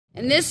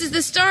And this is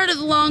the start of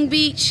the Long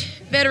Beach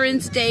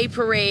Veterans Day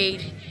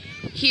Parade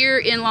here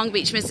in Long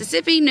Beach,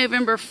 Mississippi,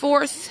 November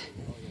 4th,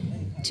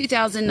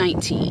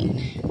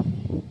 2019.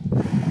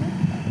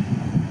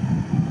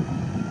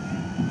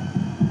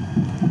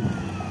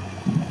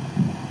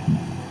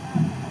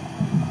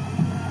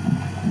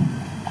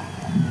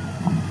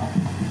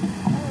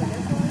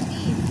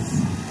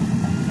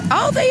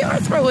 Oh, they are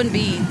throwing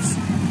beads.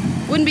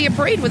 Wouldn't be a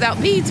parade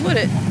without beads, would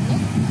it?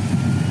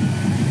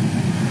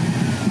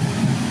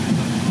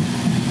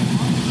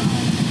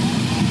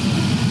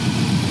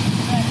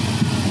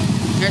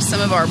 There's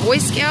some of our Boy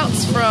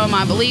Scouts from,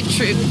 I believe,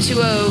 Troop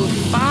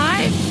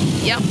 205.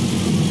 Yep.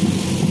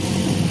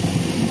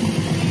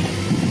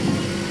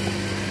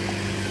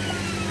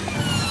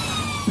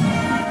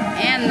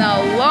 And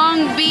the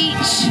Long Beach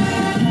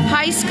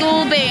High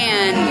School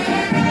Band.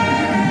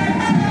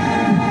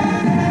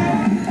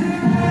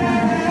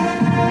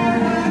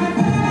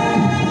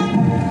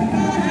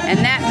 And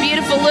that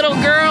beautiful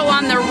little girl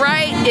on the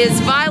right is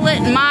Violet,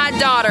 my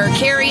daughter,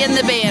 carrying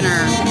the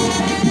banner.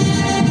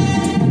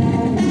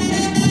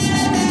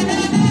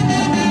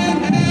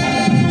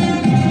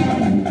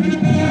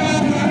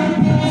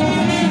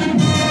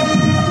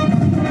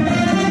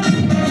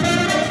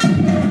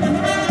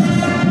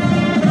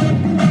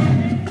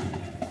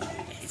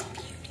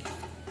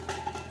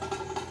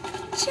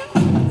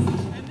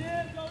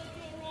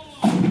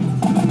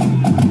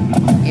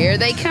 Here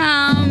they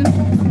come.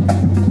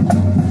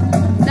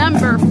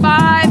 Number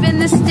 5 in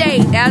the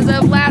state as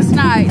of last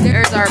night.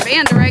 There's our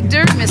band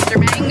director, Mr.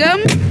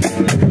 Mangum.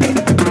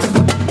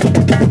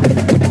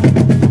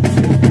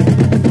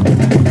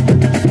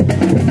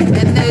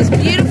 And those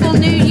beautiful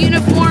new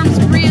uniforms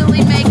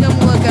really make them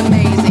look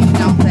amazing,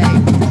 don't they?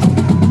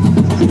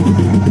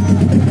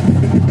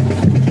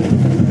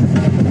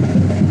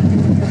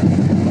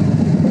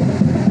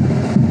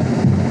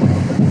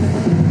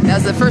 That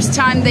was the first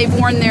time they've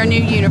worn their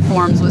new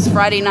uniforms, was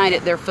Friday night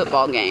at their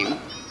football game.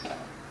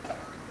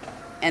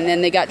 And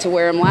then they got to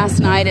wear them last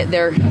night at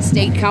their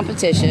state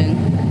competition.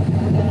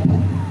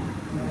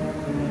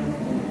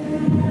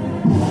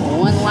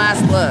 One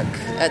last look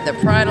at the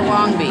Pride of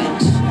Long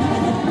Beach.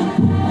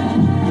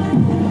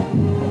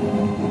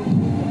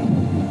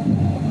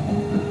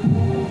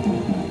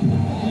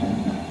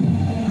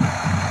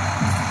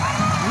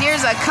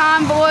 Here's a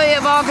convoy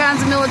of all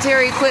kinds of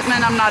military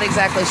equipment. I'm not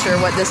exactly sure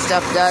what this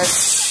stuff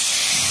does.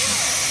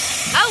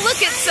 Oh, look,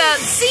 it's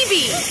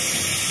Seabee.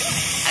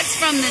 That's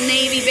from the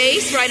Navy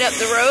base right up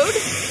the road.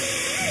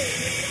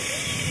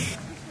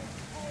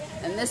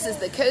 And this is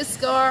the Coast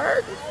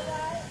Guard.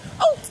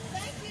 Oh!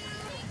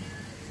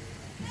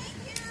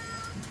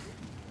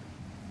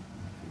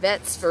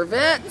 Vets for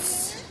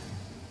Vets.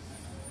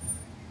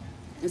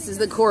 This is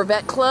the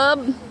Corvette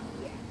Club.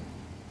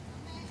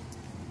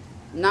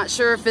 I'm not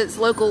sure if it's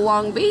local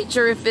Long Beach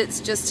or if it's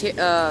just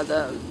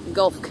the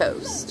Gulf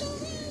Coast.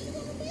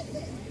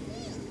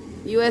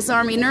 U.S.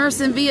 Army nurse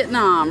in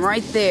Vietnam,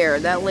 right there.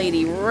 That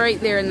lady right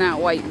there in that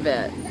white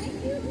vet.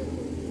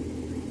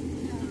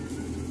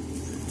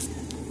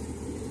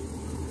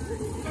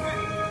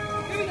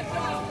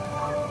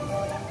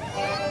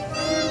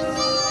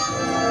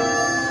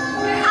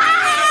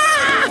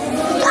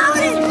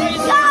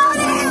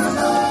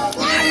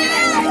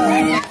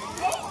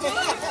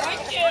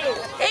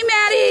 Hey,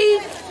 Maddie.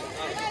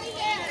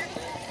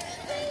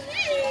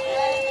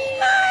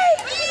 Hi.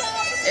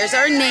 There's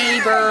our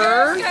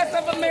neighbor.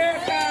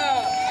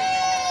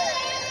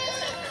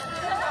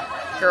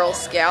 Girl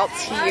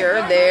Scouts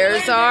here.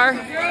 There's our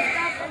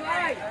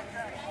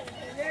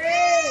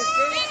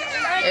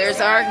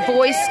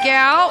Boy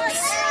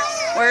Scouts.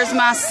 Where's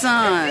my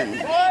son?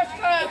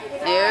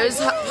 There's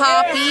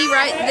Poppy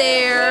right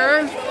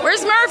there.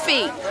 Where's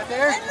Murphy?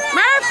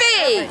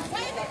 Murphy!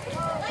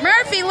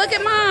 Murphy, look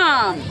at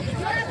Mom.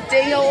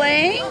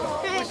 Ding-a-ling.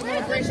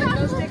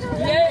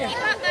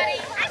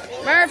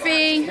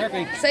 Murphy,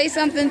 say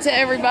something to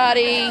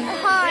everybody.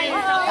 Hi.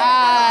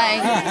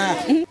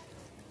 Hi.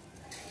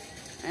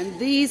 And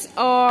these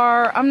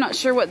are, I'm not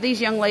sure what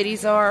these young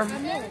ladies are.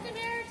 American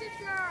Heritage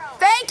Girls.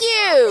 Thank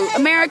you,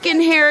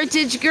 American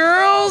Heritage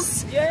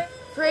Girls.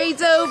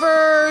 Parade's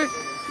over.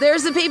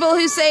 There's the people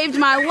who saved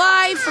my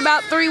life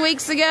about 3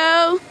 weeks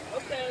ago.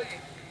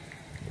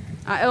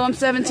 I owe them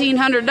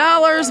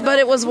 $1,700, but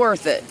it was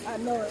worth it. I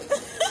know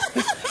it.